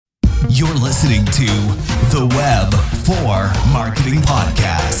You're listening to the Web 4 Marketing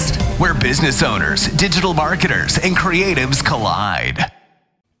Podcast, where business owners, digital marketers, and creatives collide.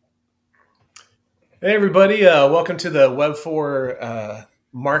 Hey, everybody. Welcome to the Web 4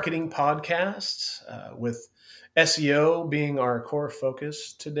 Marketing Podcast with SEO being our core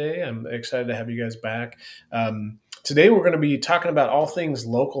focus today. I'm excited to have you guys back. Today, we're going to be talking about all things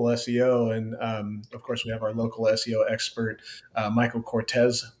local SEO. And of course, we have our local SEO expert, Michael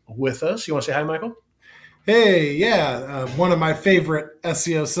Cortez, with us. You want to say hi, Michael? Hey, yeah. One of my favorite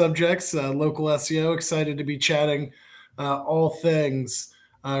SEO subjects, local SEO. Excited to be chatting all things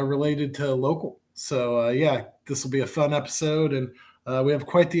related to local. So, yeah, this will be a fun episode. And we have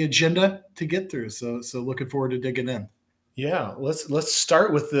quite the agenda to get through. So looking forward to digging in. Yeah, let's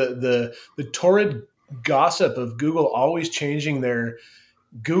start with the torrid gossip of Google always changing their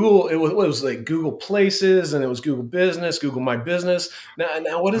Google. It was like Google Places, and it was Google Business, Google My Business.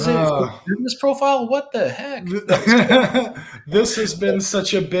 Now what is it? Business Profile? What the heck? This has been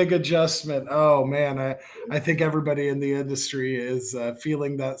such a big adjustment. Oh man, I think everybody in the industry is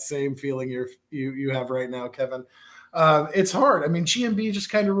feeling that same feeling you have right now, Kevin. It's hard. I mean, GMB just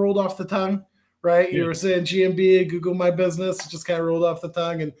kind of rolled off the tongue. Right, you were saying GMB, Google My Business, just kind of rolled off the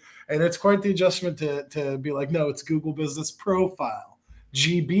tongue, and it's quite the adjustment to be like, no, it's Google Business Profile,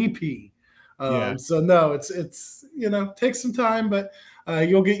 GBP. So no, it's takes some time, but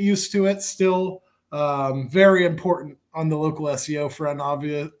you'll get used to it. Still, very important on the local SEO front,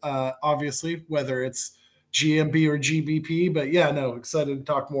 obviously, whether it's GMB or GBP. But yeah, no, excited to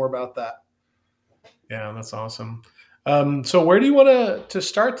talk more about that. Yeah, that's awesome. So where do you want to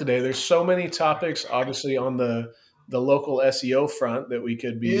start today? There's so many topics, obviously, on the local SEO front that we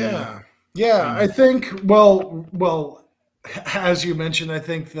could be. Yeah. I think, well, as you mentioned, I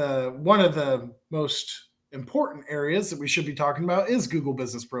think one of the most important areas that we should be talking about is Google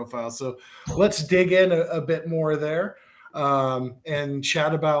Business Profile. So let's dig in a bit more there and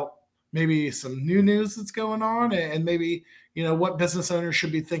chat about maybe some new news that's going on and maybe, what business owners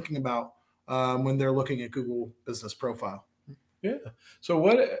should be thinking about when they're looking at Google Business Profile. Yeah.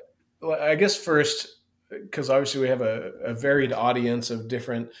 So I guess first, because obviously we have a varied audience of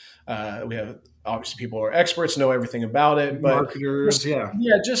different, we have obviously people who are experts, know everything about it, but marketers,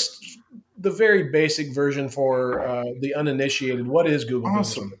 just the very basic version for the uninitiated. What is Google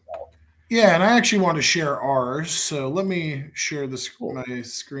Awesome. Business Profile? Yeah, and I actually want to share ours. So let me share my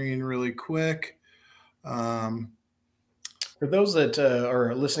screen really quick. For those that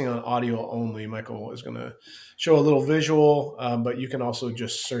are listening on audio only, Michael is going to show a little visual, but you can also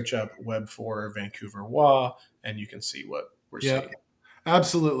just search up Web 4 Vancouver WA, and you can see what we're seeing.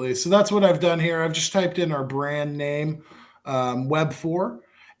 Absolutely. So that's what I've done here. I've just typed in our brand name, Web 4,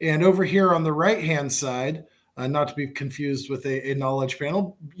 and over here on the right-hand side, not to be confused with a knowledge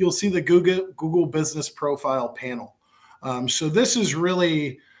panel, you'll see the Google Business Profile panel. So this is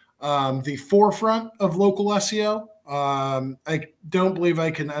really the forefront of local SEO. I don't believe I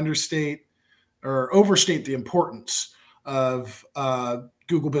can understate or overstate the importance of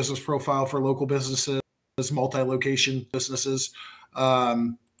Google Business Profile for local businesses, multi-location businesses.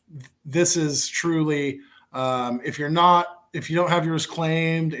 This is truly, if you don't have yours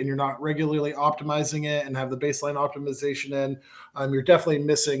claimed and you're not regularly optimizing it and have the baseline optimization in, you're definitely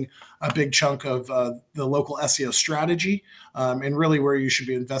missing a big chunk of the local SEO strategy and really where you should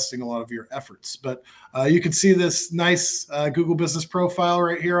be investing a lot of your efforts. But you can see this nice Google Business Profile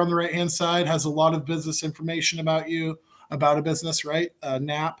right here on the right-hand side, has a lot of business information about you, about a business, right?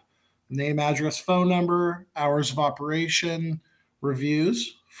 NAP, name, address, phone number, hours of operation,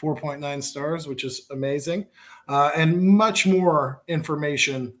 reviews, 4.9 stars, which is amazing. And much more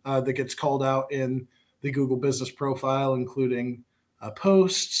information that gets called out in the Google Business Profile, including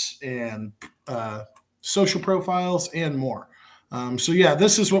posts and social profiles and more. So yeah,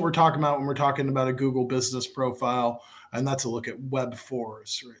 this is what we're talking about when we're talking about a Google Business Profile, and that's a look at Web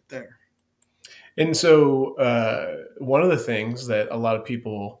 4s right there. And so one of the things that a lot of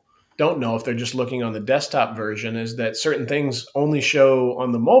people don't know if they're just looking on the desktop version is that certain things only show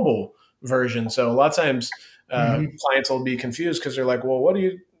on the mobile version. So a lot of times clients will be confused because they're like, well, what do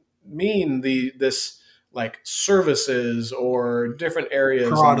you mean this like services or different areas?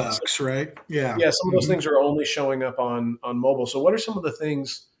 Products, right? Yeah. Yeah, some of those things are only showing up on mobile. So what are some of the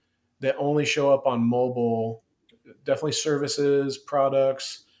things that only show up on mobile? Definitely services,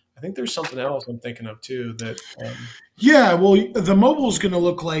 products. I think there's something else I'm thinking of too that. Yeah, well, the mobile is going to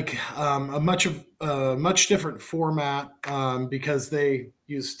look like a much different format because they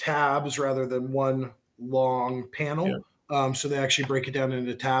use tabs rather than one long panel. Yeah. So they actually break it down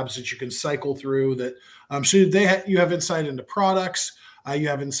into tabs that you can cycle through. That so you have insight into products. You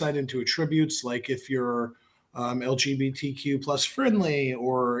have insight into attributes, like if you're LGBTQ plus friendly,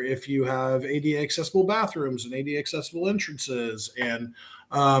 or if you have ADA accessible bathrooms and ADA accessible entrances. And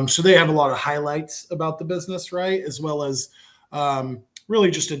so they have a lot of highlights about the business, right? As well as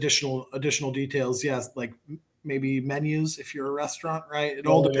really just additional details. Yes, like maybe menus if you're a restaurant, right? It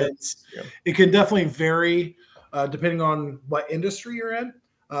all depends. Yeah. It can definitely vary depending on what industry you're in,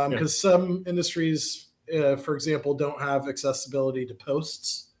 because some industries, for example, don't have accessibility to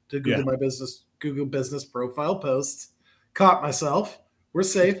posts, to Google Business Profile posts. Caught myself. We're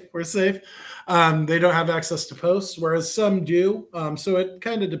safe. They don't have access to posts, whereas some do. So it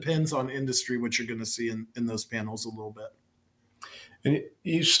kind of depends on industry, what you're going to see in those panels a little bit. And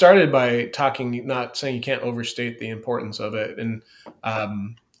you started by talking, not saying you can't overstate the importance of it. And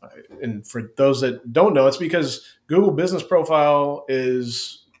for those that don't know, it's because Google Business Profile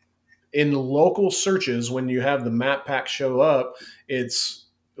is in local searches. When you have the map pack show up, it's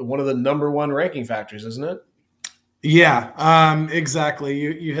one of the number one ranking factors, isn't it? Yeah, exactly.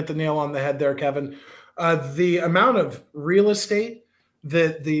 You hit the nail on the head there, Kevin. The amount of real estate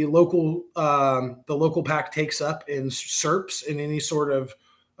that the local pack takes up in SERPs, in any sort of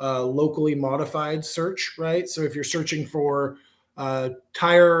locally modified search, right? So if you're searching for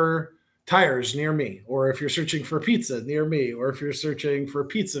tires near me, or if you're searching for pizza near me, or if you're searching for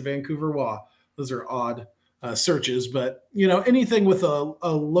pizza Vancouver Wa, those are odd searches, but anything with a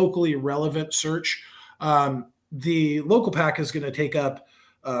locally relevant search, the local pack is going to take up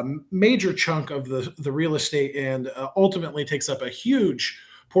a major chunk of the real estate, and ultimately takes up a huge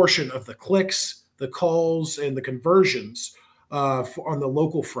portion of the clicks, the calls, and the conversions on the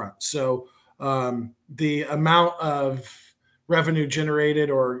local front. So the amount of revenue generated,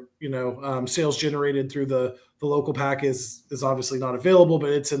 or sales generated through the local pack is obviously not available,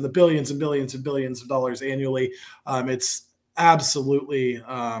 but it's in the billions and billions and billions of dollars annually. It's absolutely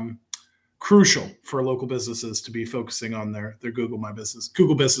crucial for local businesses to be focusing on their Google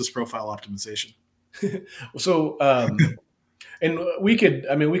Business Profile optimization. So, and we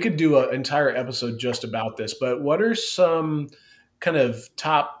could do an entire episode just about this, but what are some kind of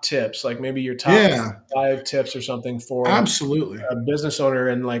top tips, like maybe your top 5 tips or something for absolutely a business owner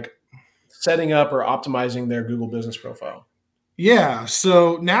and like setting up or optimizing their Google Business Profile? Yeah.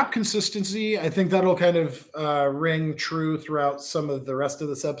 So NAP consistency, I think that'll kind of ring true throughout some of the rest of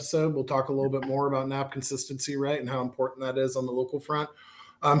this episode. We'll talk a little bit more about NAP consistency, right? And how important that is on the local front.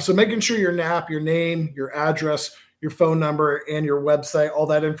 So making sure your NAP, your name, your address, your phone number, and your website, all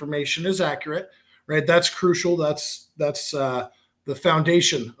that information is accurate, right? That's crucial. That's the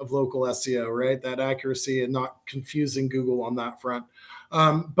foundation of local SEO, right? That accuracy and not confusing Google on that front.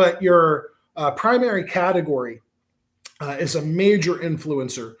 But your primary category is a major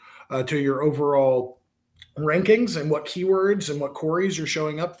influencer to your overall rankings and what keywords and what queries you're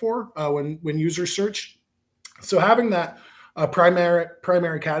showing up for when users search. So having that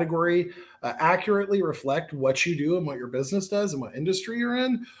primary category accurately reflect what you do and what your business does and what industry you're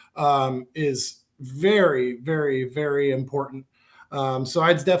in is very, very, very important. So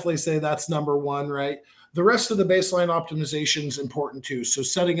I'd definitely say that's number one, right? The rest of the baseline optimization is important too. So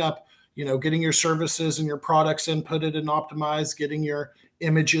setting up, getting your services and your products inputted and optimized, getting your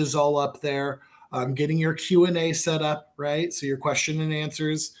images all up there, getting your Q&A set up, right? So your question and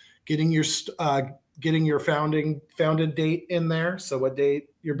answers, getting your founded date in there. So what date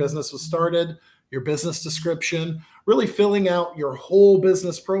your business was started, your business description, really filling out your whole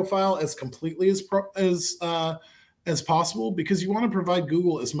business profile as completely as possible, because you want to provide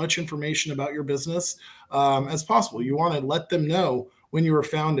Google as much information about your business as possible. You want to let them know when you were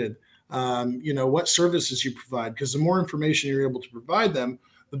founded, what services you provide, because the more information you're able to provide them,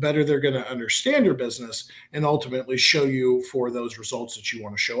 the better they're going to understand your business and ultimately show you for those results that you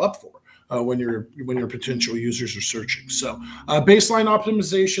want to show up for when your potential users are searching. So baseline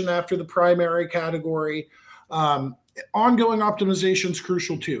optimization after the primary category. Ongoing optimization is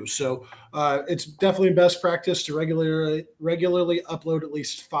crucial too. So it's definitely best practice to regularly upload at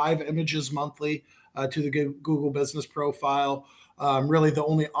least 5 images monthly to the Google Business Profile. Really, the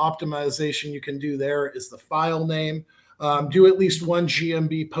only optimization you can do there is the file name. Do at least 1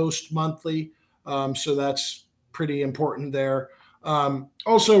 GMB post monthly. So that's pretty important there.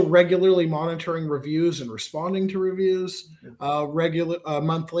 Also, regularly monitoring reviews and responding to reviews,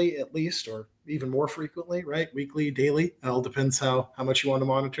 monthly at least, or even more frequently, right? Weekly, daily. It all depends how much you want to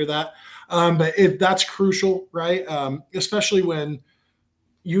monitor that. But that's crucial, right? Especially when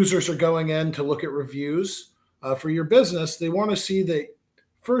users are going in to look at reviews for your business. They want to see that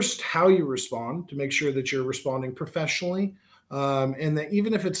first how you respond, to make sure that you're responding professionally, And that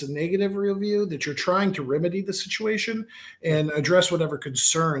even if it's a negative review, that you're trying to remedy the situation and address whatever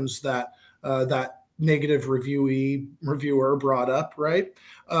concerns that that negative reviewer brought up, right?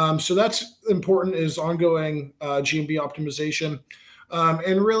 So that's important, is ongoing GMB optimization,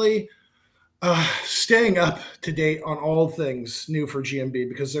 and really staying up to date on all things new for GMB,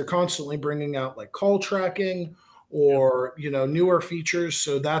 because they're constantly bringing out like call tracking or newer features.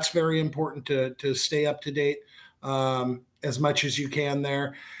 So that's very important to stay up to date as much as you can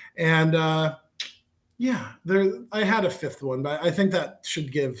there. And yeah, I had a fifth one, but I think that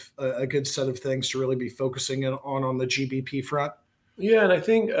should give a good set of things to really be focusing on the GBP front. Yeah, and I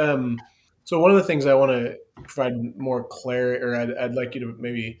think so. One of the things I want to provide more clarity, or I'd like you to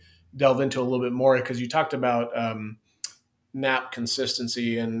maybe delve into a little bit more, because you talked about NAP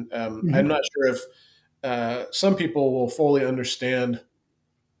consistency, and I'm not sure if some people will fully understand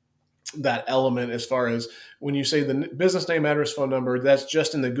that element, as far as when you say the business name, address, phone number, that's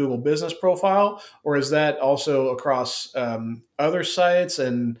just in the Google business profile, or is that also across other sites?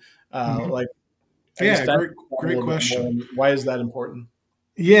 And like, I guess Yeah, that's great question. why is that important?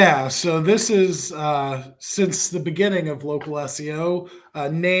 Yeah, so this is since the beginning of local SEO,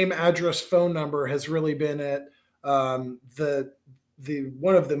 name, address, phone number has really been the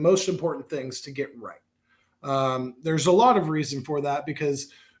one of the most important things to get right. There's a lot of reason for that,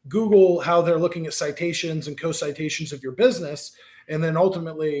 because Google, how they're looking at citations and co-citations of your business, and then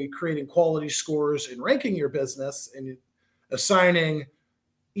ultimately creating quality scores and ranking your business and assigning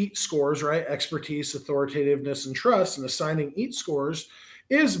EAT scores, right? Expertise, authoritativeness, and trust, and assigning EAT scores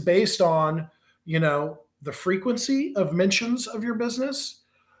is based on, the frequency of mentions of your business,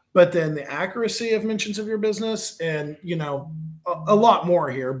 but then the accuracy of mentions of your business, and, a lot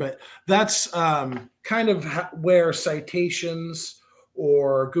more here. But that's kind of where citations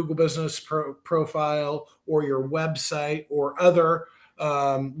or Google Business Profile or your website or other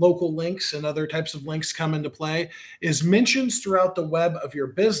local links and other types of links come into play. Is mentions throughout the web of your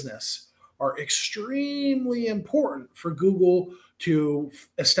business are extremely important for Google to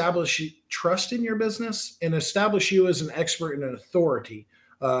establish trust in your business and establish you as an expert and an authority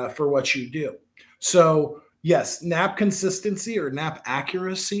for what you do. So yes, NAP consistency or NAP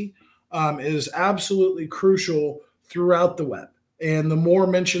accuracy is absolutely crucial throughout the web. And the more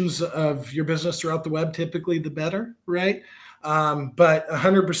mentions of your business throughout the web, typically the better, right? But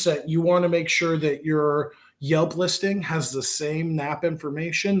 100%, you want to make sure that your Yelp listing has the same NAP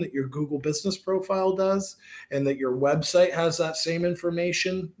information that your Google Business Profile does, and that your website has that same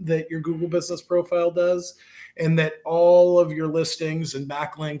information that your Google Business Profile does, and that all of your listings and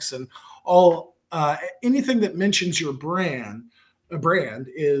backlinks and all anything that mentions your brand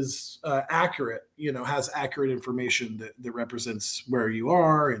is accurate, has accurate information that represents where you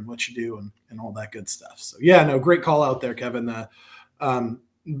are and what you do and all that good stuff. So yeah, no, great call out there, Kevin. Love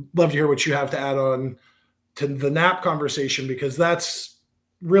to hear what you have to add on to the NAP conversation, because that's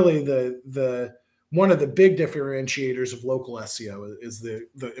really the one of the big differentiators of local SEO is the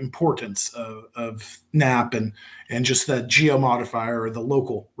importance of NAP and just that geo modifier or the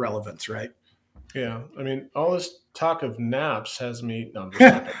local relevance, right? Yeah, I mean, all this talk of naps has me. No, I'm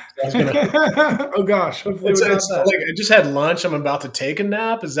just talking. I was gonna. Oh gosh, hopefully It's we got that. like I just had lunch. I'm about to take a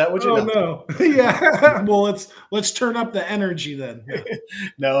nap. Is that what you? Oh no, yeah. Well, let's turn up the energy then. Yeah.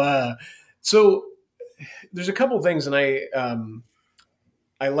 No. So there's a couple things, and I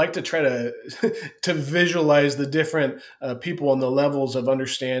like to try to to visualize the different people and the levels of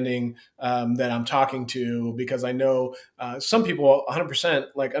understanding that I'm talking to, because I know some people 100%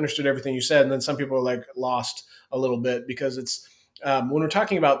 like understood everything you said, and then some people are like lost a little bit, because it's when we're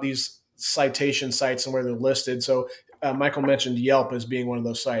talking about these citation sites and where they're listed. So Michael mentioned Yelp as being one of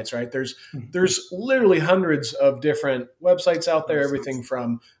those sites, right? There's literally hundreds of different websites out there, everything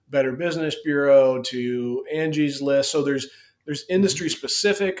from Better Business Bureau to Angie's List. So there's industry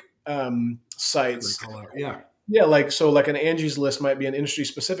specific sites. Yeah, like an Angie's List might be an industry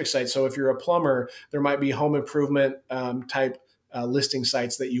specific site. So if you're a plumber, there might be home improvement type listing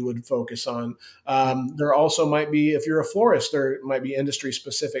sites that you would focus on. There also might be, if you're a florist, there might be industry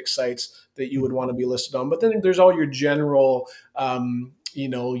specific sites that you would want to be listed on. But then there's all your general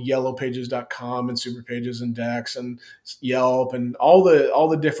yellowpages.com and Superpages Index and Yelp and all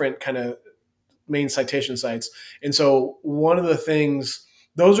the different kind of main citation sites. And so one of the things,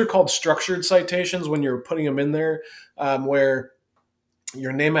 those are called structured citations when you're putting them in there, where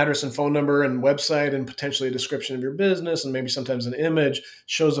your name, address, and phone number and website and potentially a description of your business and maybe sometimes an image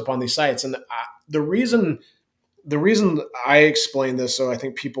shows up on these sites. And the reason I explain this, so I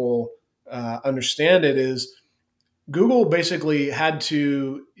think people understand it, is Google basically has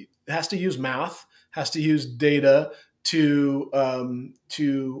to use math, has to use data to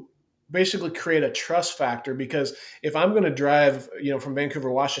basically create a trust factor. Because if I'm going to drive, from Vancouver,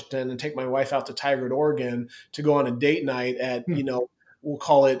 Washington, and take my wife out to Tigard, Oregon, to go on a date night at, we'll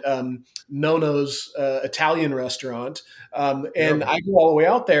call it Nono's Italian restaurant, and I go all the way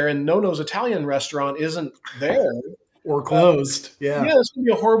out there, and Nono's Italian restaurant isn't there or closed. Yeah, it's going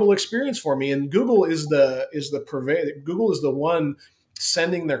to be a horrible experience for me. And Google is the purveyor. Google is the one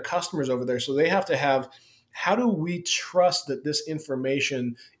sending their customers over there, so they have to have. How do we trust that this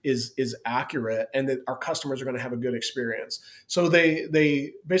information is accurate and that our customers are going to have a good experience? So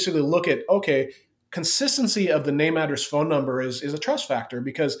they basically look at, okay, consistency of the name, address, phone number is a trust factor,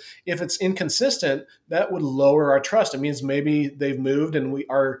 because if it's inconsistent, that would lower our trust. It means maybe they've moved, and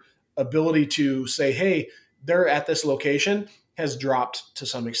our ability to say, hey, they're at this location has dropped to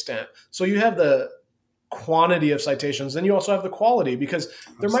some extent. So you have the quantity of citations, then you also have the quality, because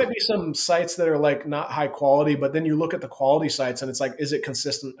there might be some sites that are like not high quality, but then you look at the quality sites and it's like, is it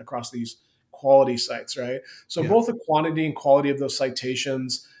consistent across these quality sites, right? So both the quantity and quality of those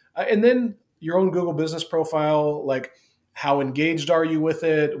citations, and then your own Google business profile, like how engaged are you with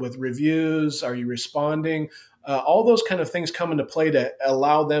it, with reviews, are you responding? All those kind of things come into play to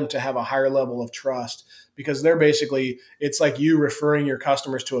allow them to have a higher level of trust, because they're basically, it's like you referring your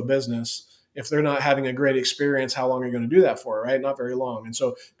customers to a business. If they're not having a great experience, how long are you going to do that for, right? Not very long. And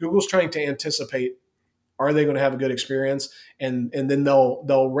so Google's trying to anticipate, are they going to have a good experience? And then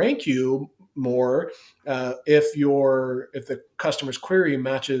they'll rank you more if the customer's query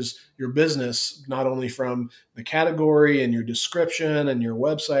matches your business, not only from the category and your description and your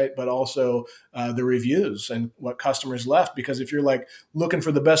website, but also the reviews and what customers left. Because if you're like looking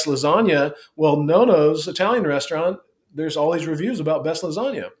for the best lasagna, well, Nono's Italian restaurant, there's all these reviews about best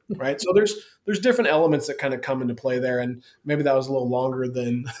lasagna, right? So there's different elements that kind of come into play there, and maybe that was a little longer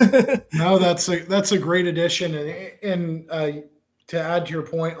than. No, that's a great addition, and to add to your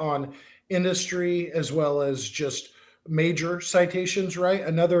point on industry as well as just major citations, right?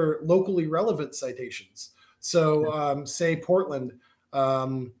 Another locally relevant citations. So say Portland,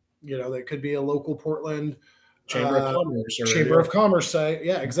 that could be a local Portland Chamber of Commerce of Commerce site,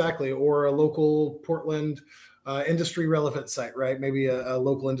 yeah, exactly, or a local Portland. Industry relevant site, right? Maybe a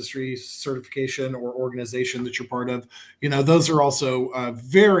local industry certification or organization that you're part of. Those are also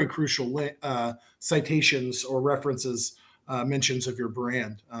very crucial citations or references, mentions of your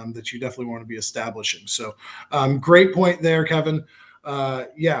brand that you definitely want to be establishing. So great point there, Kevin.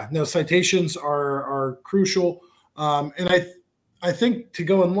 Citations are crucial. And I think to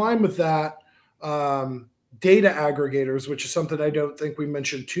go in line with that, data aggregators, which is something I don't think we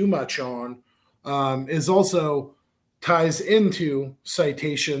mentioned too much on, is also ties into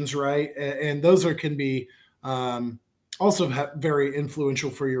citations, right? And those can be also very influential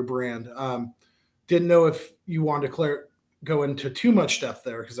for your brand. Didn't know if you wanted to go into too much depth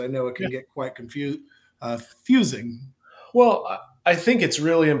there, because I know it can get quite confusing. Well, I think it's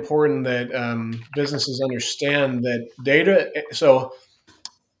really important that businesses understand that data. So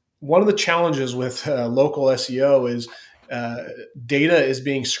one of the challenges with local SEO is data is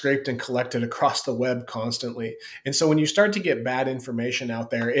being scraped and collected across the web constantly. And so when you start to get bad information out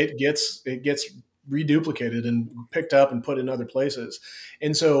there, it gets reduplicated and picked up and put in other places.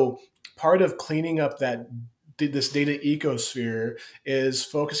 And so part of cleaning up this data ecosphere is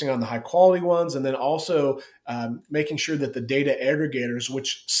focusing on the high quality ones, and then also making sure that the data aggregators,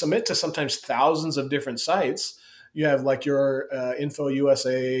 which submit to sometimes thousands of different sites, you have like your Info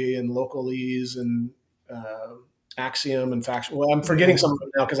USA and Localese and Axiom and Factual. Well, I'm forgetting some of them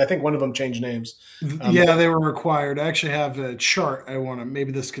now because I think one of them changed names. They were required. I actually have a chart.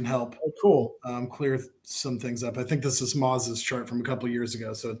 Maybe this can help. Oh, cool. Clear some things up. I think this is Moz's chart from a couple of years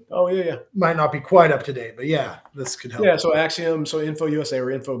ago. So might not be quite up to date, but this could help. Yeah. So Axiom, so Info USA or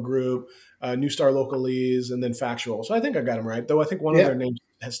Info Group, New Star Localese, and then Factual. So I think I got them right, though. I think one of their names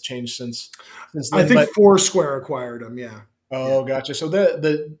has changed since then. I think Foursquare acquired them. Yeah. Oh, gotcha. So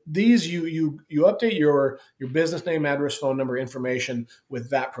these you update your business name, address, phone number information with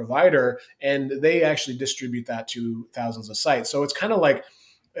that provider, and they actually distribute that to thousands of sites. So it's kind of like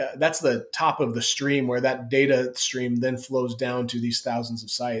that's the top of the stream, where that data stream then flows down to these thousands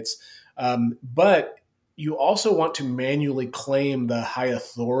of sites. But you also want to manually claim the high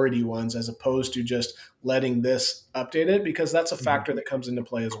authority ones as opposed to just letting this update it, because that's a factor that comes into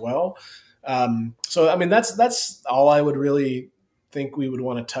play as well. So, I mean, that's all I would really think we would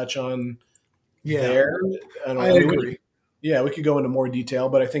want to touch on there. I agree. We could go into more detail,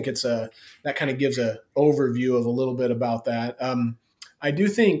 but I think it's that kind of gives an overview of a little bit about that. I do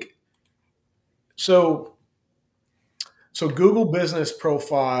think so. So Google Business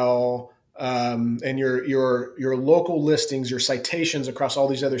Profile, and your local listings, your citations across all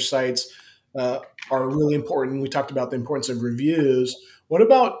these other sites are really important. We talked about the importance of reviews. What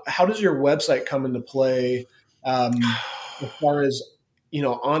about how does your website come into play as far as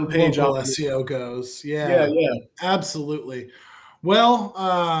on-page Local optimization? SEO goes. Yeah, Yeah, yeah. absolutely. Well,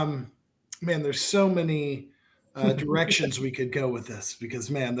 man, there's so many directions we could go with this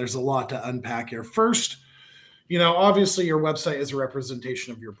because, man, there's a lot to unpack here. First, obviously your website is a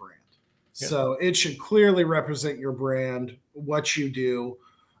representation of your brand. Yeah. So it should clearly represent your brand, what you do,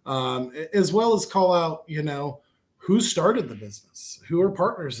 as well as call out, who started the business, who are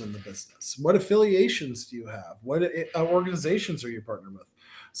partners in the business, what affiliations do you have, what organizations are you partnered with.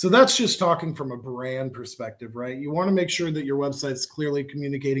 So that's just talking from a brand perspective, right? You want to make sure that your website's clearly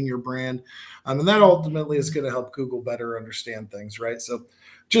communicating your brand, and that ultimately is going to help Google better understand things, right? So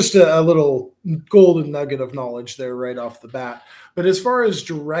just a little golden nugget of knowledge there right off the bat. But as far as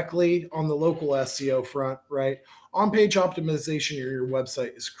directly on the local SEO front, right, on-page optimization of your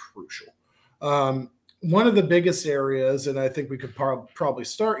website is crucial. One of the biggest areas, and I think we could probably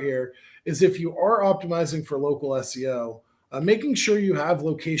start here, is if you are optimizing for local SEO, making sure you have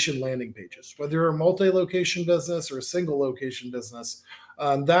location landing pages, whether you're a multi-location business or a single location business.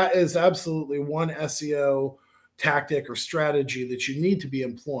 That is absolutely one SEO tactic or strategy that you need to be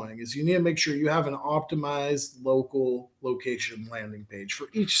employing is you need to make sure you have an optimized local location landing page for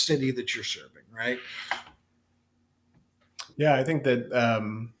each city that you're serving, right? Yeah, I think that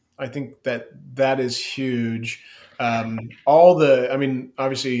that is huge.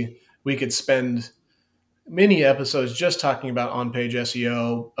 Obviously we could spend many episodes just talking about on-page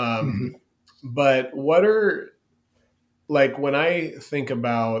SEO. But what are, like, when I think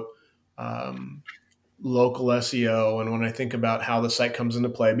about local SEO and when I think about how the site comes into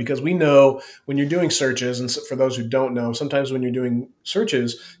play, because we know when you're doing searches, and for those who don't know, sometimes when you're doing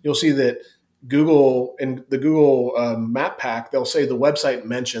searches, you'll see that Google and the Google map pack, they'll say the website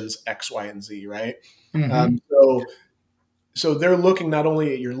mentions X, Y, and Z, right? So they're looking not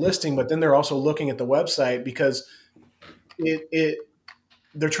only at your listing, but then they're also looking at the website because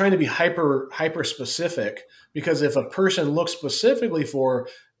they're trying to be hyper specific. Because if a person looks specifically for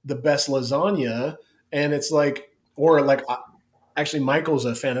the best lasagna, and it's actually Michael's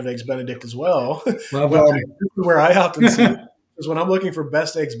a fan of Eggs Benedict as well. Where I often see it is when I'm looking for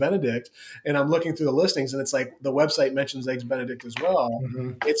best Eggs Benedict and I'm looking through the listings and it's like the website mentions Eggs Benedict as well.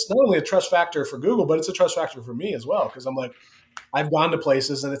 It's not only a trust factor for Google, but it's a trust factor for me as well. Because I'm like, I've gone to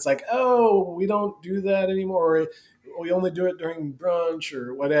places and it's like, oh, we don't do that anymore. Or we only do it during brunch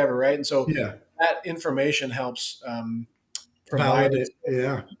or whatever. Right. And so that information helps provide it.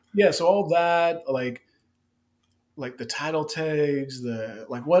 Yeah. Yeah. So all that, like the title tags,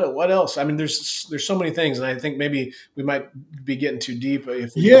 what else? I mean, there's so many things, and I think maybe we might be getting too deep.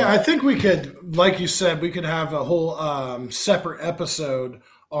 I think we could, like you said, we could have a whole separate episode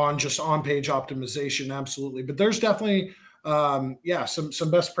on just on-page optimization. Absolutely, but there's definitely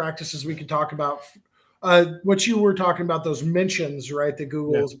some best practices we could talk about. What you were talking about, those mentions, right? That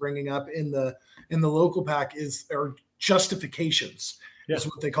Google is bringing up in the local pack are justifications. Is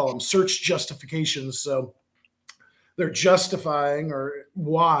what they call them, search justifications. So they're justifying or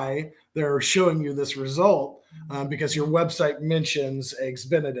why they're showing you this result because your website mentions Eggs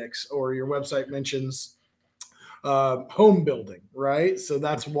Benedicts or your website mentions home building, right? So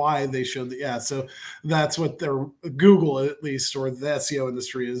that's why they showed that. So that's what their Google, at least, or the SEO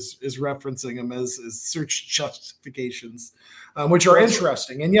industry is referencing them as search justifications, which are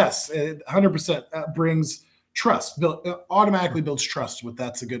interesting. And yes, it 100% brings trust, automatically builds trust with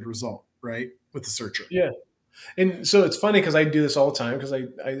that's a good result, right? With the searcher. Yeah. And so it's funny because I do this all the time because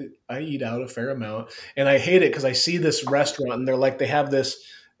I eat out a fair amount and I hate it because I see this restaurant and they have this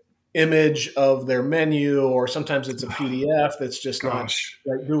image of their menu, or sometimes it's a PDF that's just not,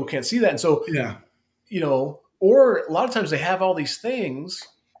 like, Google can't see that. And so, or a lot of times they have all these things,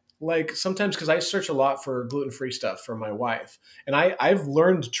 like sometimes, because I search a lot for gluten-free stuff for my wife, and I've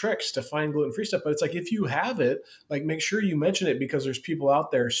learned tricks to find gluten-free stuff, but it's like, if you have it, like, make sure you mention it because there's people out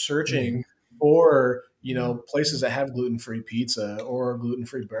there searching for, places that have gluten-free pizza or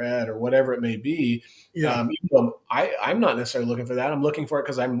gluten-free bread or whatever it may be. I'm not necessarily looking for that. I'm looking for it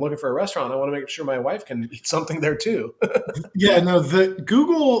because I'm looking for a restaurant. I want to make sure my wife can eat something there too. The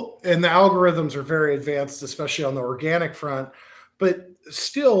Google and the algorithms are very advanced, especially on the organic front, but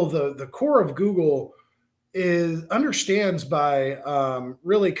still the core of Google understands by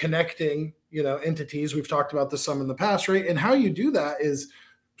really connecting, entities. We've talked about this some in the past, right? And how you do that is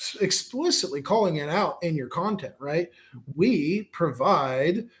explicitly calling it out in your content, right? We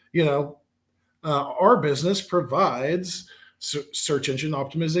provide, our business provides search engine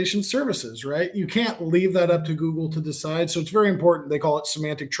optimization services, right? You can't leave that up to Google to decide. So it's very important. They call it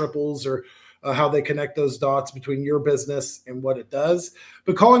semantic triples, or how they connect those dots between your business and what it does.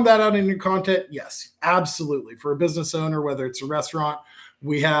 But calling that out in your content, yes, absolutely. For a business owner, whether it's a restaurant,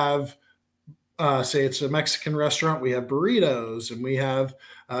 we have, say it's a Mexican restaurant, we have burritos, and we have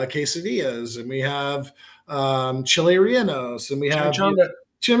quesadillas, and we have chile rellenos, and we have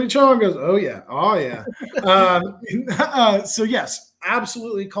chimichangas. Oh yeah. So yes,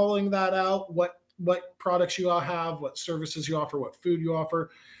 absolutely calling that out. What products you all have, what services you offer, what food you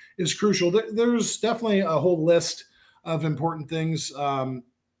offer is crucial. There's definitely a whole list of important things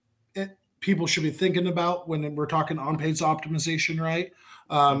people should be thinking about when we're talking on-page optimization, right?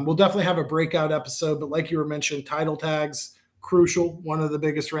 We'll definitely have a breakout episode, but like you were mentioning, title tags, crucial, one of the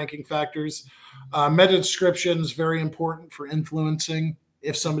biggest ranking factors. Meta descriptions, very important for influencing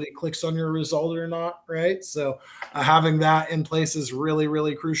if somebody clicks on your result or not, right? So having that in place is really,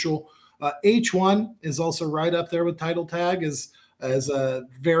 really crucial. H1 is also right up there with title tag as a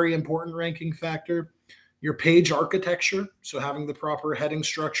very important ranking factor. Your page architecture, so having the proper heading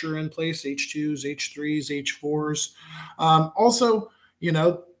structure in place, H2s, H3s, H4s. Also,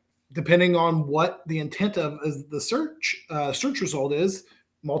 depending on what the intent of the search result is,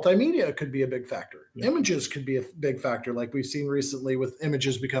 multimedia could be a big factor. Yeah. Images could be a big factor, like we've seen recently with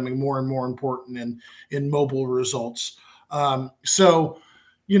images becoming more and more important in mobile results. There's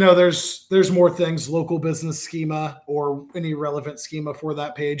more things, local business schema or any relevant schema for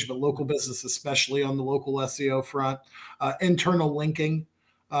that page, but local business, especially on the local SEO front. Internal linking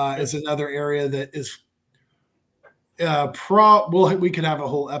is another area that is we could have a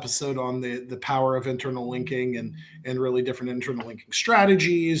whole episode on the power of internal linking and really different internal linking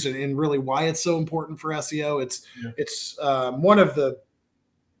strategies and really why it's so important for SEO. It's one of the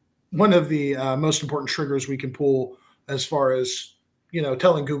most important triggers we can pull as far as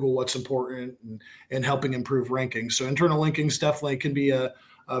telling Google what's important and helping improve rankings. So internal linkings definitely can be a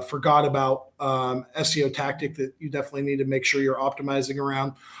forgot about SEO tactic that you definitely need to make sure you're optimizing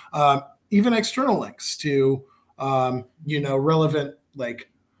around. Even external links to relevant like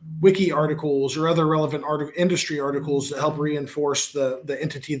wiki articles or other relevant industry articles that help reinforce the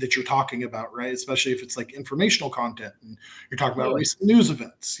entity that you're talking about, right? Especially if it's like informational content and you're talking about recent news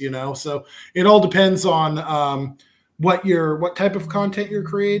events, So it all depends on what type of content you're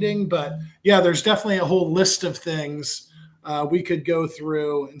creating. But yeah, there's definitely a whole list of things we could go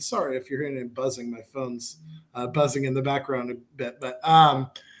through. And sorry if you're hearing it buzzing, my phone's buzzing in the background a bit, but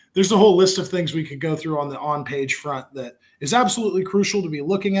there's a whole list of things we could go through on the on-page front that is absolutely crucial to be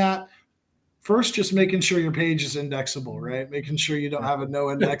looking at. First, just making sure your page is indexable, right? Making sure you don't have a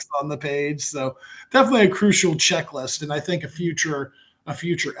no index on the page. So definitely a crucial checklist. And I think a future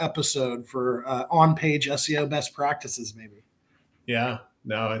episode for on-page SEO best practices, maybe. Yeah,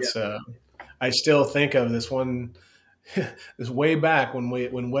 no, it's I still think of this one. This way back when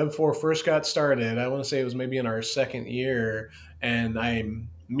Web4 first got started. I want to say it was maybe in our second year, and I'm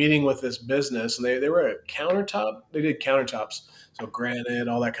meeting with this business, and they were a countertop. They did countertops, so granite,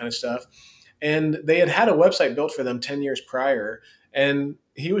 all that kind of stuff. And they had a website built for them 10 years prior. And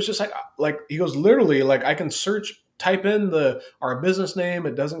he was just like he goes, literally, like I can type in our business name.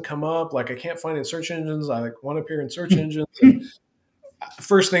 It doesn't come up. Like I can't find it in search engines. I want to appear in search engines.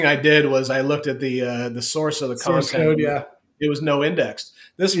 First thing I did was I looked at the source of the source content. Code, yeah. It was no indexed.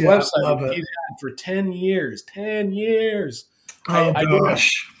 This website he's had for 10 years. 10 years. Oh,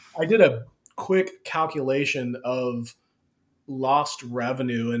 gosh. I did a quick calculation of lost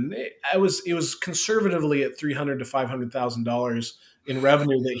revenue, and it was conservatively at $300,000 to $500,000 in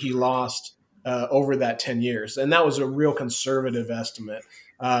revenue that he lost over that 10 years. And that was a real conservative estimate,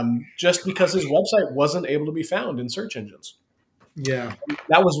 just because his website wasn't able to be found in search engines. Yeah,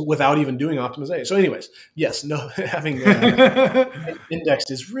 that was without even doing optimization. So anyways, yes, having indexed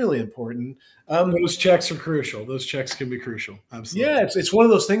is really important. Those checks are crucial. Those checks can be crucial. Absolutely. Yeah, it's one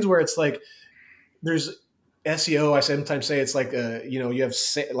of those things where it's like there's SEO. I sometimes say it's like you have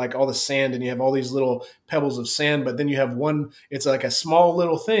like all the sand and you have all these little pebbles of sand, but then you have one. It's like a small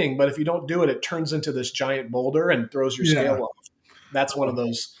little thing, but if you don't do it, it turns into this giant boulder and throws your scale off. That's one of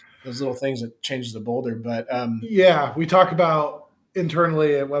those little things that changes the boulder. But we talk about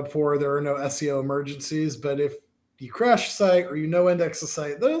internally at Web4, there are no SEO emergencies, but if you crash a site or index a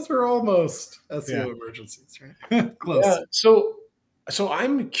site, those are almost SEO emergencies, right? Close. Yeah. So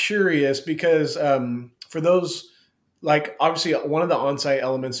I'm curious because for those, like obviously one of the on-site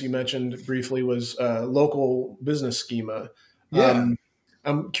elements you mentioned briefly was local business schema. Yeah.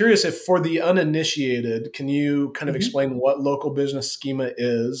 I'm curious if for the uninitiated, can you kind of explain what local business schema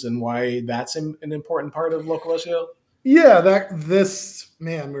is and why that's an important part of local SEO? Yeah,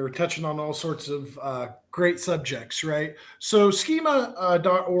 we were touching on all sorts of great subjects, right? So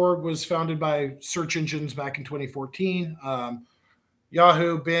schema.org was founded by search engines back in 2014.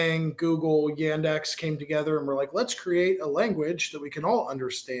 Yahoo, Bing, Google, Yandex came together and were like, let's create a language that we can all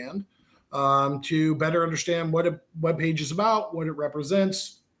understand to better understand what a web page is about, what it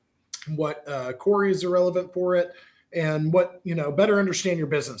represents, what queries are relevant for it, and better understand your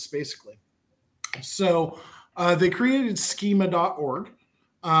business, basically. So they created schema.org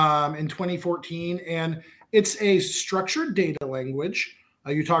in 2014, and it's a structured data language.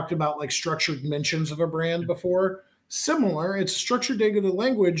 You talked about like structured mentions of a brand before. Similar, it's a structured data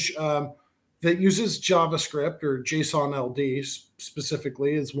language that uses JavaScript or JSON LD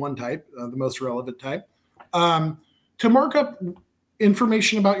specifically is one type, the most relevant type, to mark up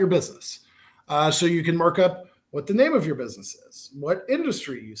information about your business. So you can mark up what the name of your business is, what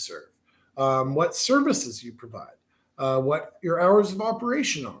industry you serve, what services you provide, what your hours of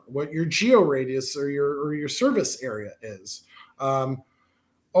operation are, what your geo radius or your service area is,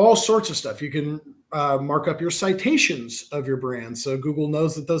 all sorts of stuff. You can mark up your citations of your brand, so Google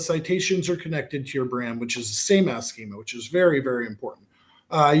knows that those citations are connected to your brand, which is the same as schema, which is very, very important.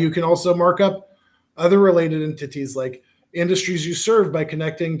 You can also mark up other related entities like industries you serve by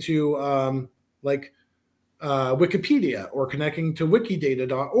connecting to Wikipedia or connecting to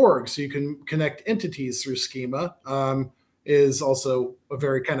wikidata.org. So you can connect entities through schema, is also a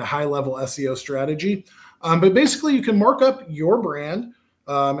very kind of high level SEO strategy. But basically you can mark up your brand,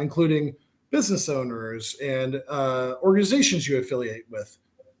 including business owners and organizations you affiliate with,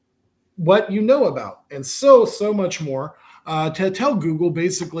 what you know about, and so much more to tell Google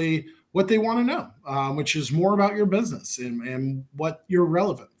basically what they want to know, which is more about your business and what you're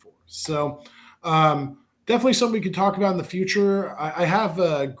relevant for. So definitely something we could talk about in the future. I have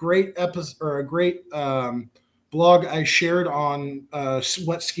a great episode or a great blog I shared on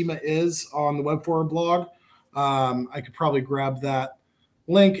what schema is on the Web4 blog. I could probably grab that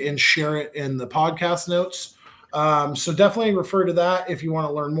link and share it in the podcast notes. So definitely refer to that if you want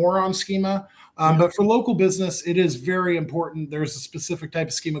to learn more on schema. But for local business, it is very important. There's a specific type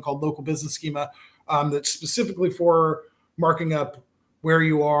of schema called local business schema that's specifically for marking up where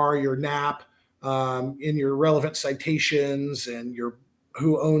you are, your NAP, in your relevant citations and your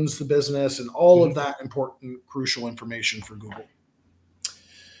who owns the business and all of that important, crucial information for Google.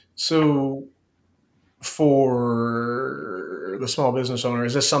 So for the small business owner,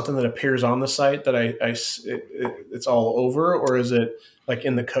 is this something that appears on the site that it's all over, or is it like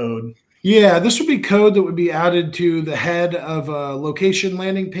in the code? Yeah, this would be code that would be added to the head of a location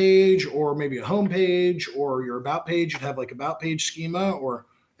landing page or maybe a home page or your about page. You'd have like about page schema or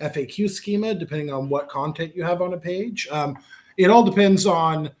FAQ schema, depending on what content you have on a page. It all depends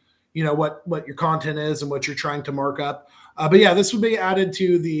on, what your content is and what you're trying to mark up. But yeah, this would be added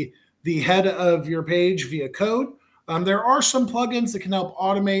to the head of your page via code. There are some plugins that can help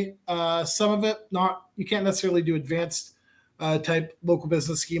automate some of it. You can't necessarily do advanced type local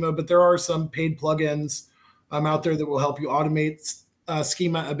business schema, but there are some paid plugins out there that will help you automate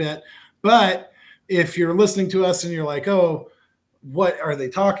schema a bit. But if you're listening to us and you're like, oh, what are they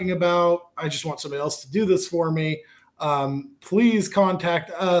talking about? I just want somebody else to do this for me. Please contact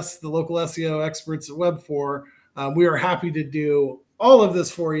us, the local SEO experts at Web4. We are happy to do all of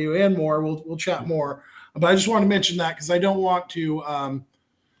this for you and more. We'll chat more. But I just want to mention that because I don't want to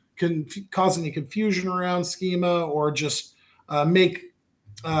cause any confusion around schema or just make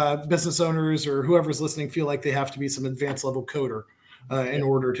business owners or whoever's listening feel like they have to be some advanced level coder in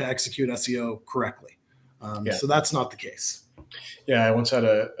order to execute SEO correctly. So that's not the case. Yeah, I once had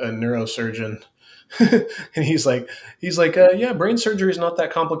a neurosurgeon, and he's like, yeah, brain surgery is not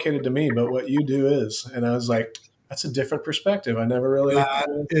that complicated to me, but what you do is. And I was like, that's a different perspective. I never really thought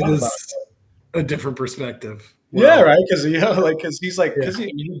about it. A different perspective. Well, yeah, right. Because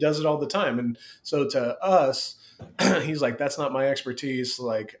he does it all the time, and so to us, he's like, that's not my expertise.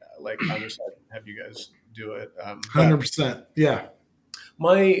 Like I just have you guys do it. 100%. Yeah.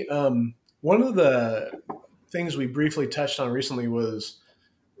 My one of the things we briefly touched on recently was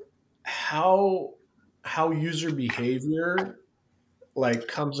how user behavior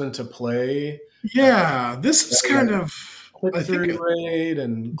comes into play. Yeah, this is kind of click-through rate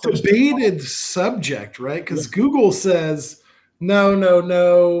and debated subject, right? Because Google says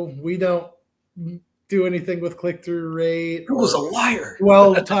no, we don't do anything with click-through rate. Google's a liar.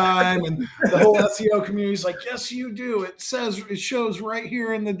 Dwell time, and the whole SEO community is like, yes, you do. It shows right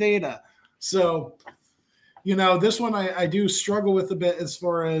here in the data. So, this one I do struggle with a bit as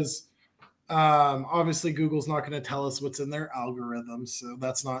far as obviously Google's not going to tell us what's in their algorithm, so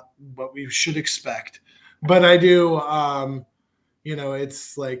that's not what we should expect. but I do,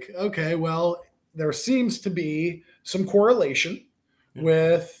 it's like, okay, well, there seems to be some correlation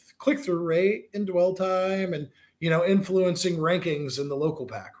with click-through rate and dwell time and, influencing rankings in the local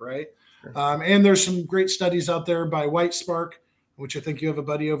pack, right? Sure. And there's some great studies out there by White Spark, which I think you have a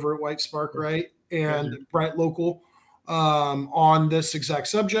buddy over at White Spark, right? And Bright Local on this exact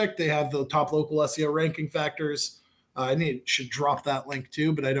subject. They have the top local SEO ranking factors. I should drop that link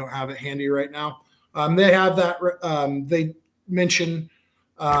too, but I don't have it handy right now. They have that. They mention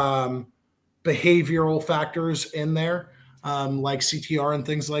behavioral factors in there, like CTR and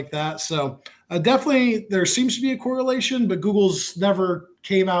things like that. So definitely there seems to be a correlation, but Google's never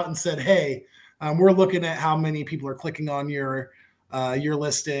came out and said, hey, we're looking at how many people are clicking on your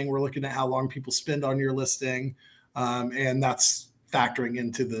listing. We're looking at how long people spend on your listing. And that's factoring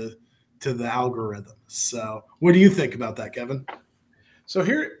into the algorithm. So what do you think about that, Kevin? So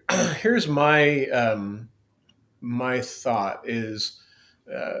here's my my thought is,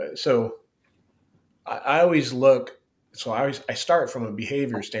 so I always look. So I start from a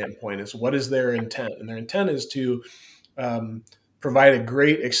behavior standpoint. Is what is their intent, and their intent is to provide a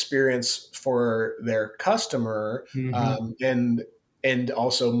great experience for their customer, and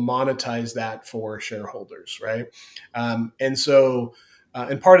also monetize that for shareholders, right? And so,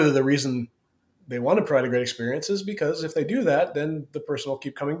 and part of the reason they want to provide a great experience is because if they do that, then the person will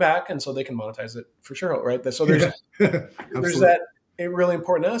keep coming back, and so they can monetize it for shareholder, right? So there's that a really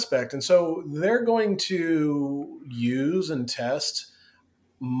important aspect, and so they're going to use and test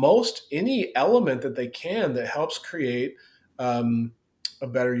most any element that they can that helps create a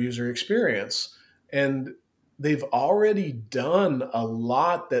better user experience, and they've already done a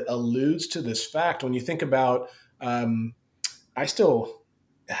lot that alludes to this fact. When you think about, I still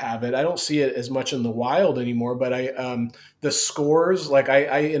have it. I don't see it as much in the wild anymore, but the scores, like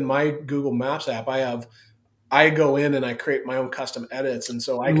I in my Google Maps app, I go in and I create my own custom edits. And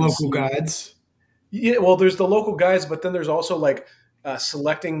so I can local guides. Yeah. Well, there's the local guides, but then there's also like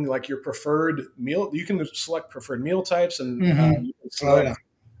selecting like your preferred meal. You can select preferred meal types and you can select,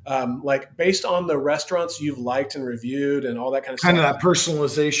 like based on the restaurants you've liked and reviewed and all that kind of stuff. Kind of that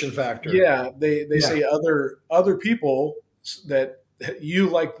personalization factor. Yeah. They say other people that you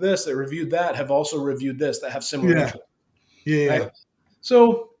like this, that reviewed that, have also reviewed this, that have similar interests. Yeah. Right?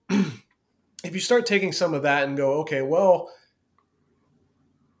 So if you start taking some of that and go, okay, well,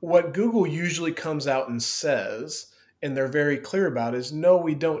 what Google usually comes out and says, and they're very clear about, is no,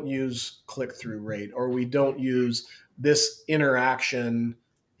 we don't use click-through rate, or we don't use this interaction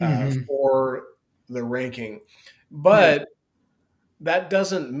for the ranking. But that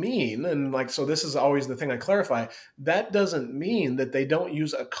doesn't mean, and like, so this is always the thing I clarify, that doesn't mean that they don't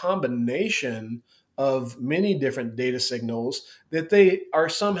use a combination of many different data signals that they are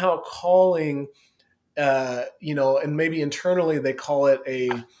somehow calling, and maybe internally they call it a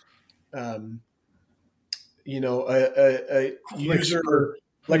user,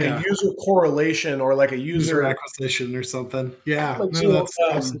 like a user correlation, or like a user acquisition or something. Yeah, like, that's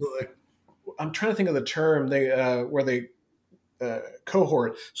absolutely. I'm trying to think of the term where they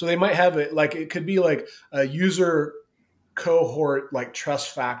cohort. So they might have it like, it could be like a user cohort, like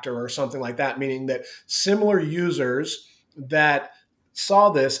trust factor or something like that, meaning that similar users that saw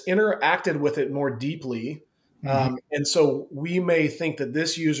this interacted with it more deeply. And so we may think that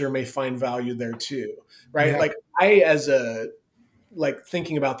this user may find value there too, right? Yeah. Like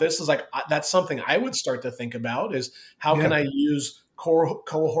thinking about this is like, that's something I would start to think about, is how can I use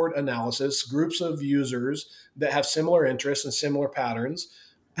cohort analysis, groups of users that have similar interests and similar patterns.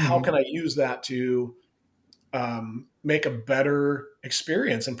 How can I use that to make a better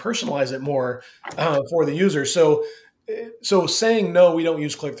experience and personalize it more for the user? So saying no, we don't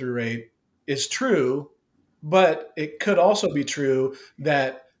use click-through rate is true, but it could also be true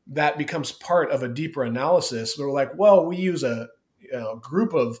that becomes part of a deeper analysis. We're like, well, we use a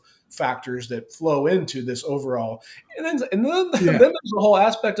group of factors that flow into this overall, and then there's the whole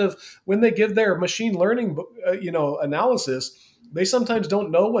aspect of when they give their machine learning analysis, they sometimes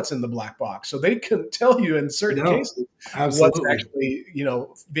don't know what's in the black box, so they can tell you in certain cases what's actually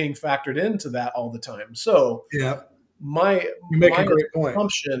being factored into that all the time. So my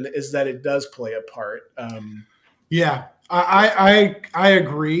assumption is that it does play a part. I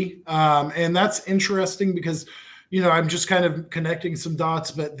agree, and that's interesting because I'm just kind of connecting some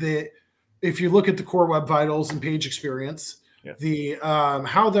dots, but if you look at the Core Web Vitals and Page Experience, the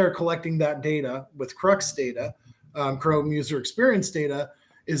how they're collecting that data with Crux data, Chrome user experience data,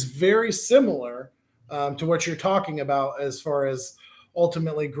 is very similar to what you're talking about as far as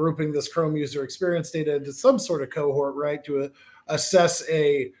ultimately grouping this Chrome user experience data into some sort of cohort, right, to assess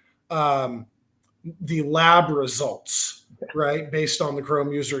a the lab results, right, based on the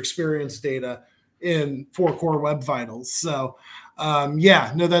Chrome user experience data in for Core Web Vitals. So,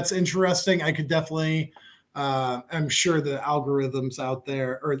 that's interesting. I could definitely, I'm sure the algorithms out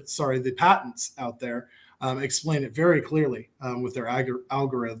there, the patents out there, explain it very clearly with their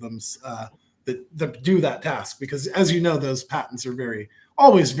algorithms that do that task. Because, as you know, those patents are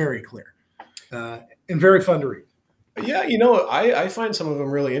always very clear and very fun to read. Yeah, I find some of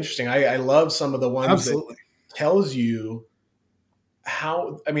them really interesting. I love some of the ones Absolutely. that tells you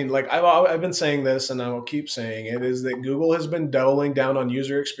how, like I've been saying this and I will keep saying it, is that Google has been doubling down on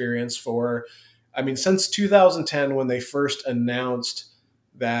user experience since 2010, when they first announced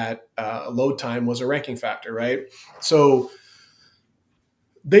that load time was a ranking factor, right? So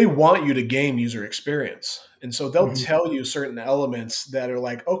they want you to game user experience. And so they'll tell you certain elements that are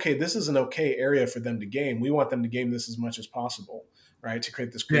like, okay, this is an okay area for them to game. We want them to game this as much as possible, right? To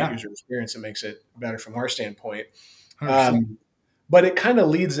create this great user experience that makes it better from our standpoint. But it kind of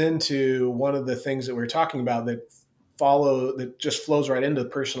leads into one of the things that we're talking about that just flows right into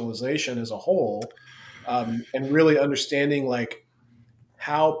personalization as a whole, and really understanding like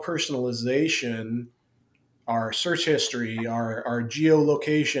how personalization, our search history, our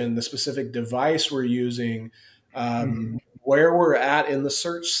geolocation, the specific device we're using, where we're at in the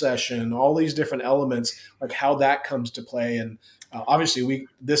search session, all these different elements, like how that comes to play. And obviously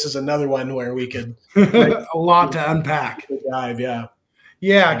this is another one where we could a lot to unpack. Dive, yeah.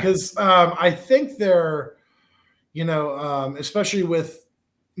 Yeah, because I think they're, especially with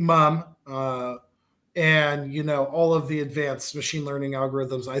MUM and, all of the advanced machine learning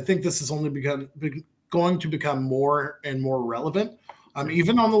algorithms, I think this is only going to become more and more relevant.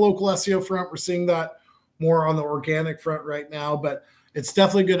 Even on the local SEO front, we're seeing that more on the organic front right now, but it's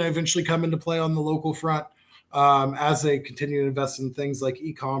definitely going to eventually come into play on the local front as they continue to invest in things like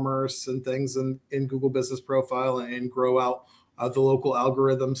e-commerce and things in Google Business Profile and grow out the local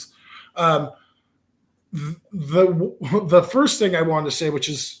algorithms. The first thing I wanted to say, which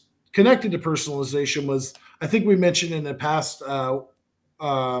is connected to personalization, was I think we mentioned in a past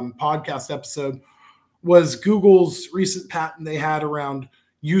podcast episode, was Google's recent patent they had around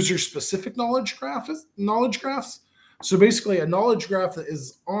user-specific knowledge graphs. So basically, a knowledge graph that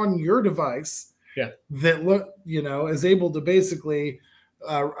is on your device that is able to basically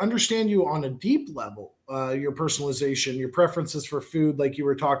understand you on a deep level, your personalization, your preferences for food, like you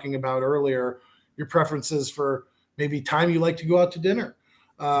were talking about earlier, your preferences for maybe time you like to go out to dinner,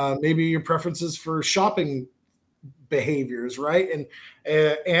 maybe your preferences for shopping behaviors, right?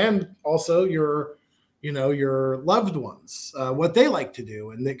 And also your loved ones, what they like to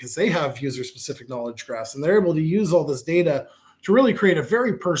do, and because they have user-specific knowledge graphs, and they're able to use all this data to really create a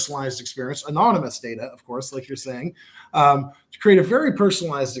very personalized experience, anonymous data, of course, like you're saying, to create a very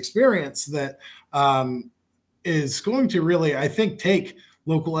personalized experience that is going to really, I think, take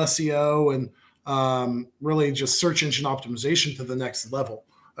local SEO and really just search engine optimization to the next level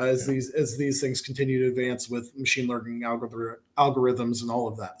as these things continue to advance with machine learning algorithms and all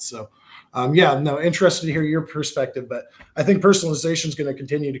of that. So, interested to hear your perspective, but I think personalization is going to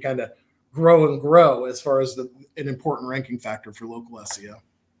continue to kind of grow as far as an important ranking factor for local SEO.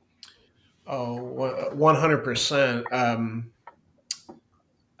 Oh, 100%.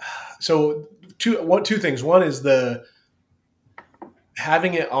 So two things. One is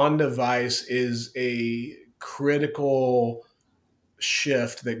having it on device is a critical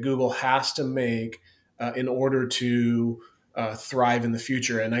shift that Google has to make in order to thrive in the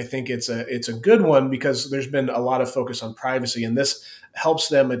future. And I think it's a good one because there's been a lot of focus on privacy, and this helps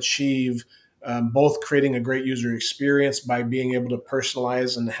them achieve both creating a great user experience by being able to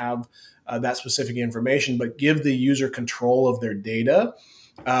personalize and have that specific information, but give the user control of their data.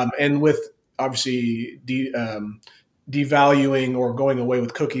 And with obviously devaluing or going away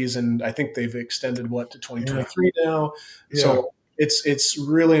with cookies, and I think they've extended to 2023 now. Yeah. So it's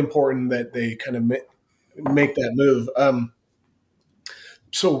really important that they kind of make that move.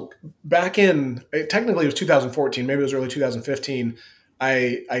 So back in, technically it was 2014, maybe it was early 2015,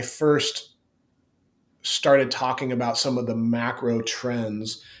 I first started talking about some of the macro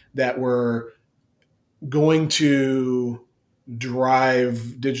trends that were going to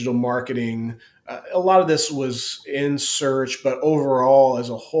drive digital marketing. A lot of this was in search, but overall as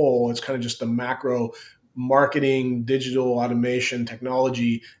a whole, it's kind of just the macro marketing, digital automation,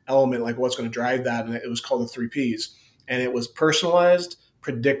 technology element, like what's going to drive that. And it was called the 3 Ps. And it was personalized,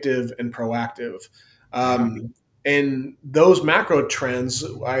 predictive, and proactive. And those macro trends,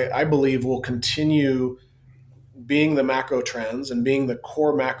 I believe, will continue being the macro trends and being the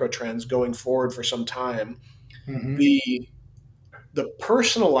core macro trends going forward for some time. Mm-hmm. The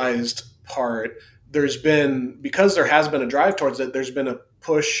personalized part, because there has been a drive towards it, there's been a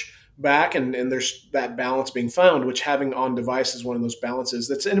push back, and there's that balance being found, which having on device is one of those balances.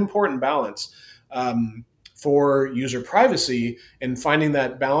 That's an important balance for user privacy, and finding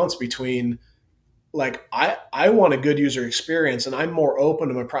that balance between, like, I want a good user experience, and I'm more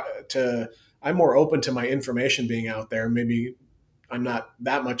open to my information being out there. Maybe I'm not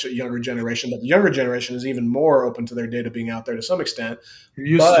that much a younger generation, but the younger generation is even more open to their data being out there to some extent. You're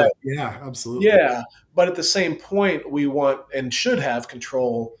used to it. Yeah, absolutely. Yeah. But at the same point, we want and should have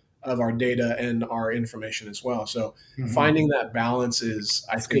control of our data and our information as well. So finding that balance is,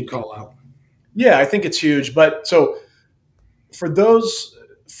 I think, good call out. Yeah, I think it's huge. But so for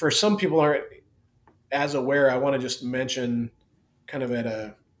some people aren't as aware, I want to just mention kind of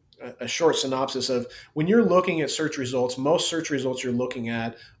at a short synopsis of, when you're looking at search results, most search results you're looking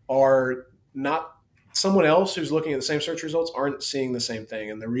at are not, someone else who's looking at the same search results aren't seeing the same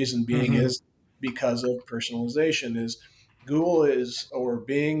thing. And the reason being is because of personalization. Is Google or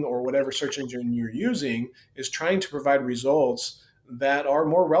Bing or whatever search engine you're using is trying to provide results that are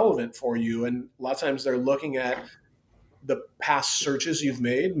more relevant for you. And a lot of times they're looking at the past searches you've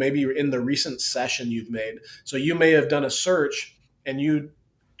made, maybe in the recent session you've made. So you may have done a search and you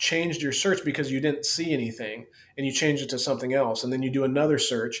changed your search because you didn't see anything, and you changed it to something else, and then you do another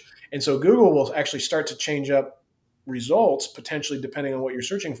search. And so Google will actually start to change up results, potentially depending on what you're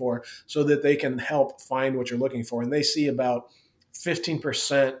searching for, so that they can help find what you're looking for. And they see about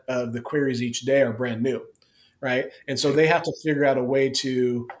 15% of the queries each day are brand new, right? And so they have to figure out a way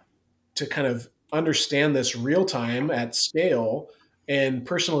to kind of understand this real time at scale, and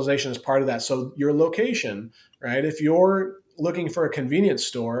personalization is part of that. So your location, right? If you're looking for a convenience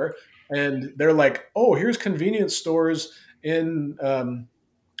store and they're like, oh, here's convenience stores in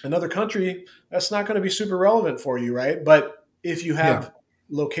another country, that's not going to be super relevant for you, right? But if you have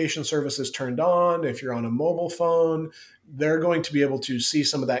location services turned on, if you're on a mobile phone, they're going to be able to see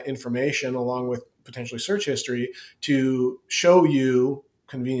some of that information along with potentially search history to show you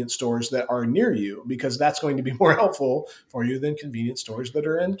convenience stores that are near you, because that's going to be more helpful for you than convenience stores that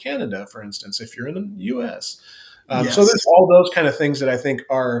are in Canada, for instance, if you're in the US. So there's all those kind of things that I think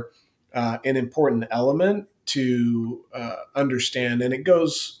are an important element to understand. And it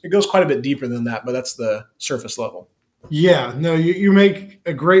goes quite a bit deeper than that, but that's the surface level. Yeah, no, you make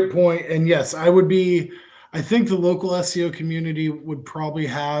a great point. And yes, I think the local SEO community would probably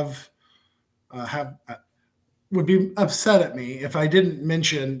would be upset at me if I didn't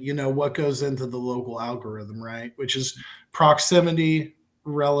mention, what goes into the local algorithm, right? Which is proximity,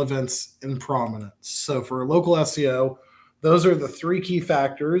 relevance, and prominence. So for local SEO, those are the three key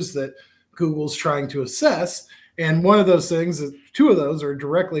factors that Google's trying to assess. And one of those things, two of those are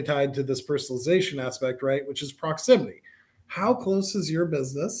directly tied to this personalization aspect, right? Which is proximity. How close is your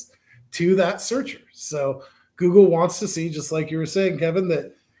business to that searcher? So Google wants to see, just like you were saying, Kevin,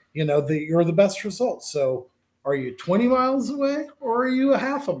 that, that you're the best result. So are you 20 miles away or are you a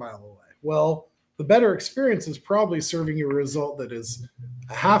half a mile away? Well, the better experience is probably serving you a result that is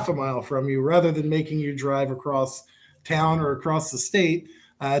a half a mile from you, rather than making you drive across town or across the state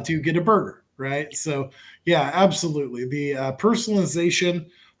to get a burger, right? So yeah, absolutely. The personalization,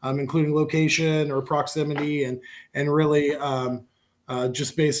 including location or proximity, and really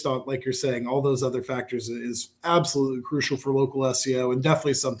just based on, like you're saying, all those other factors, is absolutely crucial for local SEO, and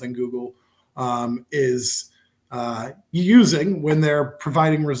definitely something Google is using when they're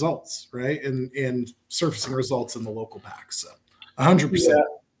providing results, right? And surfacing results in the local pack. So 100%.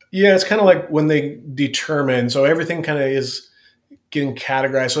 Yeah, it's kind of like when they determine, so everything kind of is getting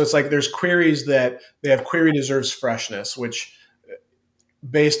categorized. So it's like there's queries that they have query deserves freshness, which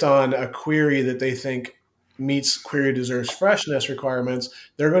based on a query that they think meets query deserves freshness requirements,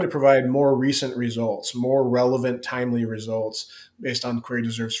 they're going to provide more recent results, more relevant, timely results based on query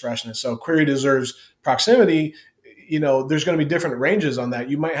deserves freshness. So query deserves proximity, there's going to be different ranges on that.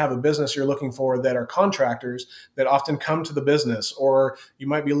 You might have a business you're looking for that are contractors that often come to the business, or you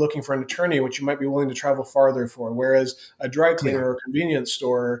might be looking for an attorney, which you might be willing to travel farther for, whereas a dry cleaner or a convenience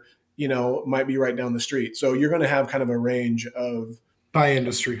store, might be right down the street. So you're going to have kind of a range of by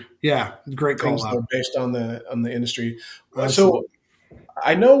industry. Yeah, great call things out. That are based on the industry. Absolutely. So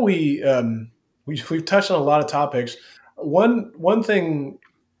I know we've touched on a lot of topics. One thing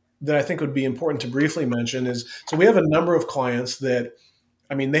that I think would be important to briefly mention is, so we have a number of clients that,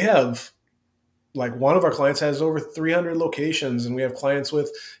 they have, like, one of our clients has over 300 locations, and we have clients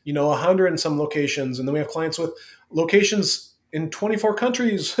with, 100 and some locations. And then we have clients with locations in 24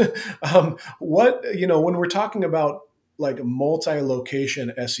 countries. When we're talking about like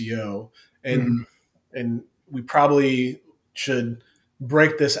multi-location SEO, and we probably should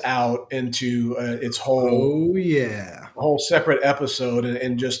break this out into its whole separate episode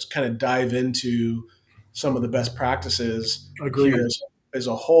and just kind of dive into some of the best practices Agreed. here as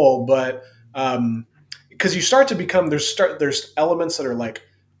a whole. But because you start to become there's elements that are like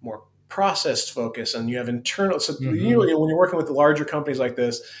more process focused, and you have internal. So usually when you're working with larger companies like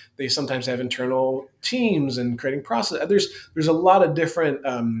this, they sometimes have internal teams and creating process. There's a lot of different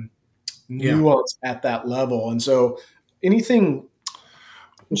nuance at that level, and so anything.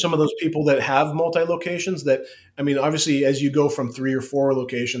 Some of those people that have multi-locations that, I mean, obviously as you go from 3 or 4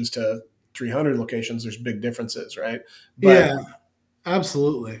 locations to 300 locations, there's big differences, right? But, yeah,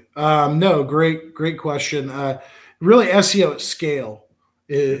 absolutely. No, great question. Really SEO at scale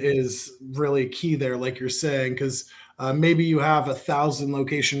is really key there, like you're saying, because maybe you have 1,000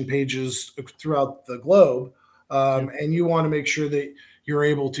 location pages throughout the globe, and you want to make sure that you're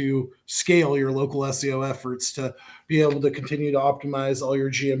able to scale your local SEO efforts to be able to continue to optimize all your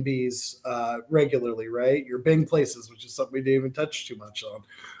GMBs regularly, right? Your Bing places, which is something we didn't even touch too much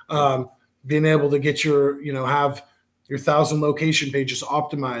on. Being able to get have your 1,000 location pages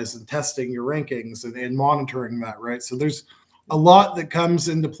optimized and testing your rankings and monitoring that, right? So there's a lot that comes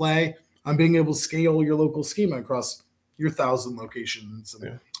into play on being able to scale your local schema across your 1,000 locations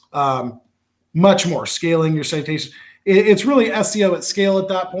and much more, scaling your citation. It's really SEO at scale at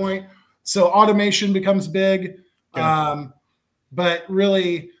that point. So automation becomes big. But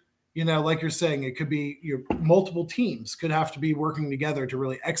really, like you're saying, it could be your multiple teams could have to be working together to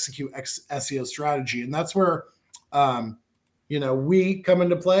really execute SEO strategy. And that's where, we come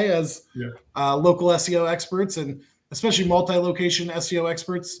into play as local SEO experts and especially multi-location SEO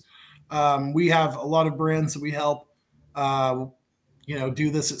experts. We have a lot of brands that we help,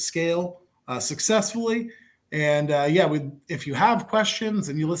 do this at scale successfully. And if you have questions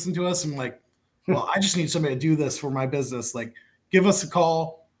and you listen to us and like, well, I just need somebody to do this for my business, like give us a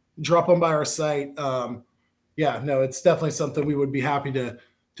call, drop on by our site. It's definitely something we would be happy to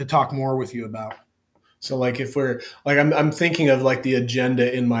talk more with you about. So like if we're like, I'm thinking of like the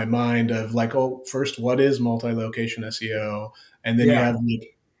agenda in my mind of like, first, what is multi-location SEO? And then you have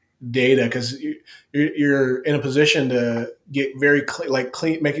like data, because you're in a position to get very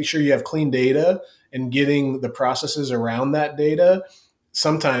clean, making sure you have clean data and getting the processes around that data.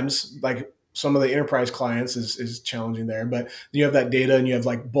 Sometimes like some of the enterprise clients is challenging there, but you have that data and you have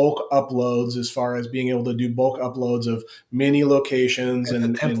like bulk uploads as far as being able to do bulk uploads of many locations at the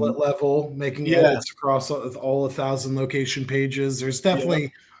template level, making edits across all 1,000 location pages. There's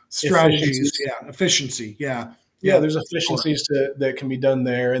definitely strategies. Efficiency. There's efficiencies that can be done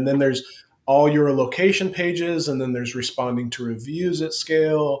there. And then there's all your location pages, and then there's responding to reviews at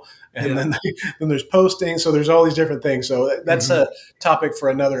scale, and then there's posting. So there's all these different things. So that's a topic for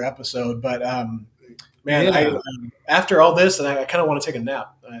another episode. But after all this, and I kind of want to take a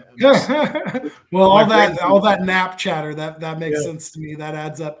nap. Well, all that nap chatter that makes sense to me. That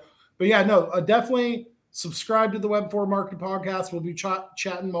adds up. But definitely subscribe to the Web4 Marketing Podcast. We'll be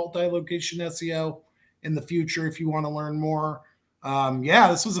chatting multi-location SEO in the future if you want to learn more.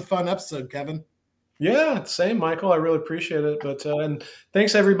 This was a fun episode, Kevin. Yeah, same, Michael. I really appreciate it. But and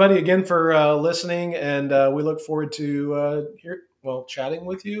thanks everybody again for listening, and we look forward to chatting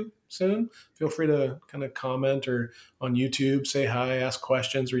with you soon. Feel free to kind of comment or on YouTube, say hi, ask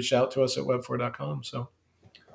questions, reach out to us at web4.com. So